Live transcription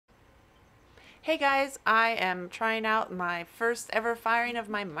Hey guys, I am trying out my first ever firing of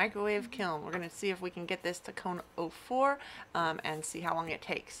my microwave kiln. We're going to see if we can get this to cone 04 and see how long it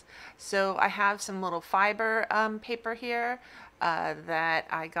takes. So I have some little fiber paper here that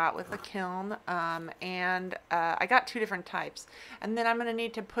I got with the kiln and I got two different types. And then I'm going to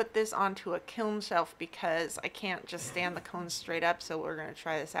need to put this onto a kiln shelf because I can't just stand the cone straight up, so we're going to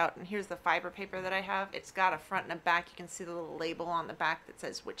try this out. And here's the fiber paper that I have. It's got a front and a back. You can see the little label on the back that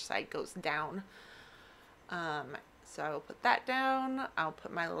says which side goes down. So I will put that down. I'll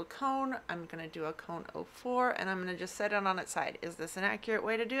put my little cone. I'm going to do a cone 04 and I'm going to just set it on its side. Is this an accurate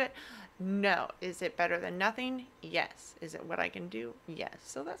way to do it? No. Is it better than nothing? Yes. Is it what I can do? Yes.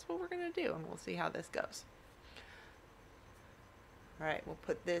 So that's what we're going to do and we'll see how this goes. All right, we'll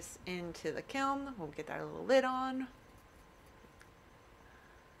put this into the kiln. We'll get that little lid on.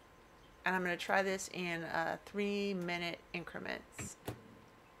 And I'm going to try this in 3-minute increments.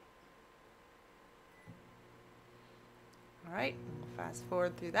 All right, we'll fast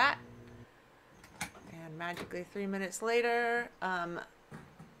forward through that. And magically 3 minutes later, not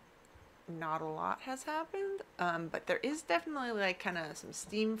a lot has happened, but there is definitely like kind of some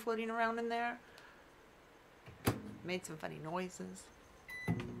steam floating around in there. Made some funny noises.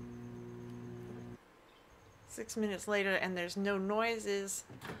 6 minutes later and there's no noises,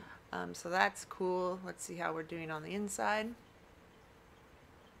 so that's cool. Let's see how we're doing on the inside.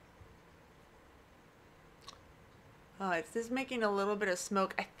 Oh, it's just making a little bit of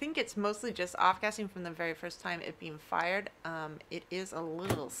smoke. I think it's mostly just off-gassing from the very first time it being fired. It is a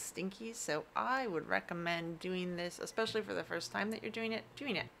little stinky, so I would recommend doing this, especially for the first time that you're doing it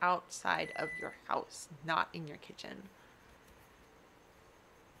outside of your house, not in your kitchen.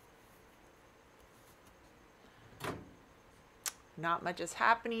 Not much is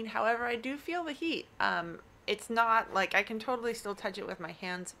happening. However, I do feel the heat. It's not like I can totally still touch it with my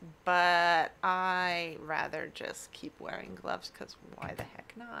hands, but I rather just keep wearing gloves because why the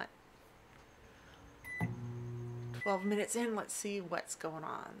heck not? 12 minutes in, let's see what's going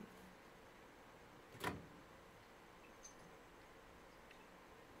on.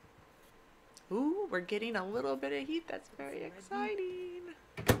 Ooh, we're getting a little bit of heat. That's very exciting.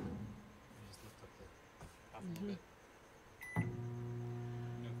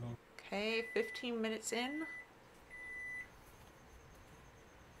 Okay, 15 minutes in.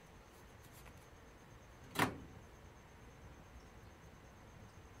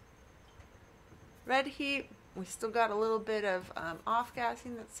 Red heat, we still got a little bit of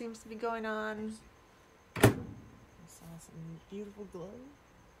off-gassing that seems to be going on. I saw some beautiful glow,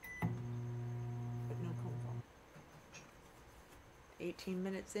 but no cone fall. 18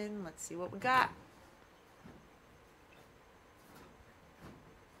 minutes in, let's see what we got.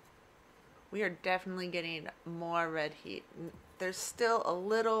 We are definitely getting more red heat. There's still a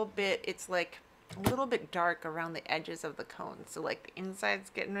little bit, it's like a little bit dark around the edges of the cone. So like the inside's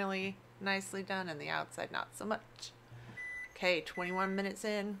getting really nicely done and the outside not so much. Okay, 21 minutes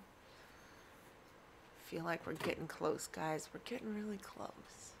in. Feel like we're getting close, guys. We're getting really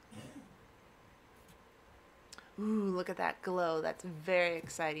close. Ooh, look at that glow. That's very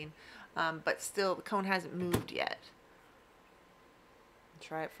exciting. But still, the cone hasn't moved yet.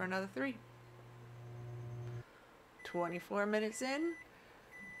 Try it for another 3. 24 minutes in.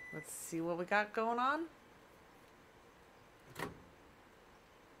 Let's see what we got going on.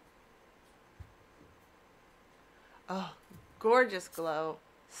 Oh, gorgeous glow.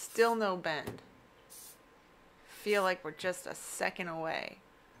 Still no bend. Feel like we're just a second away.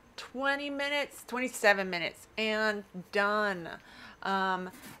 20 minutes, 27 minutes, and done.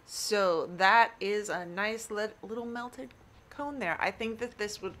 So that is a nice little melted cone there. I think that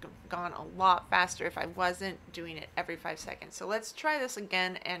this would have gone a lot faster if I wasn't doing it every 5 seconds. So let's try this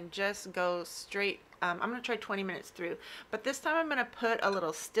again and just go straight. I'm going to try 20 minutes through, but this time I'm going to put a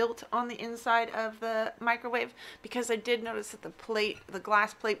little stilt on the inside of the microwave because I did notice that the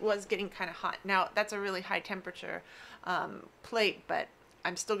glass plate was getting kind of hot. Now that's a really high temperature plate, but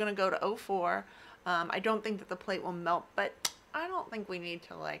I'm still going to go to 04. I don't think that the plate will melt, but I don't think we need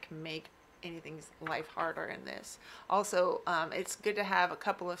to like make anything's life harder in this. Also, it's good to have a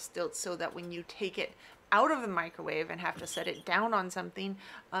couple of stilts so that when you take it out of the microwave and have to set it down on something,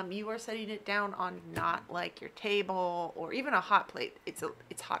 you are setting it down on not like your table or even a hot plate. It's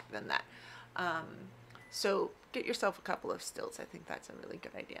hotter than that. So get yourself a couple of stilts. I think that's a really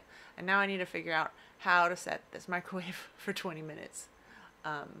good idea. And now I need to figure out how to set this microwave for 20 minutes,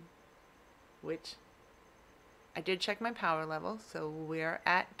 which I did check my power level, so we're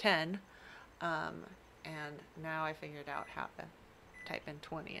at 10. And now I figured out how to type in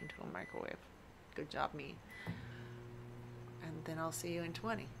 20 into a microwave. Good job, me. And then I'll see you in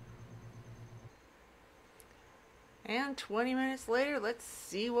 20. And 20 minutes later, let's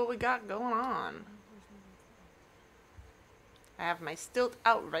see what we got going on. I have my stilt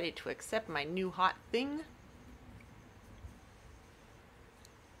out ready to accept my new hot thing.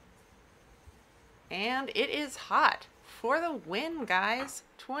 And it is hot. For the win, guys.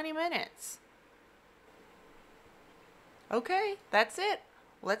 20 minutes. Okay, that's it.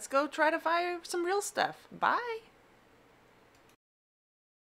 Let's go try to fire some real stuff. Bye.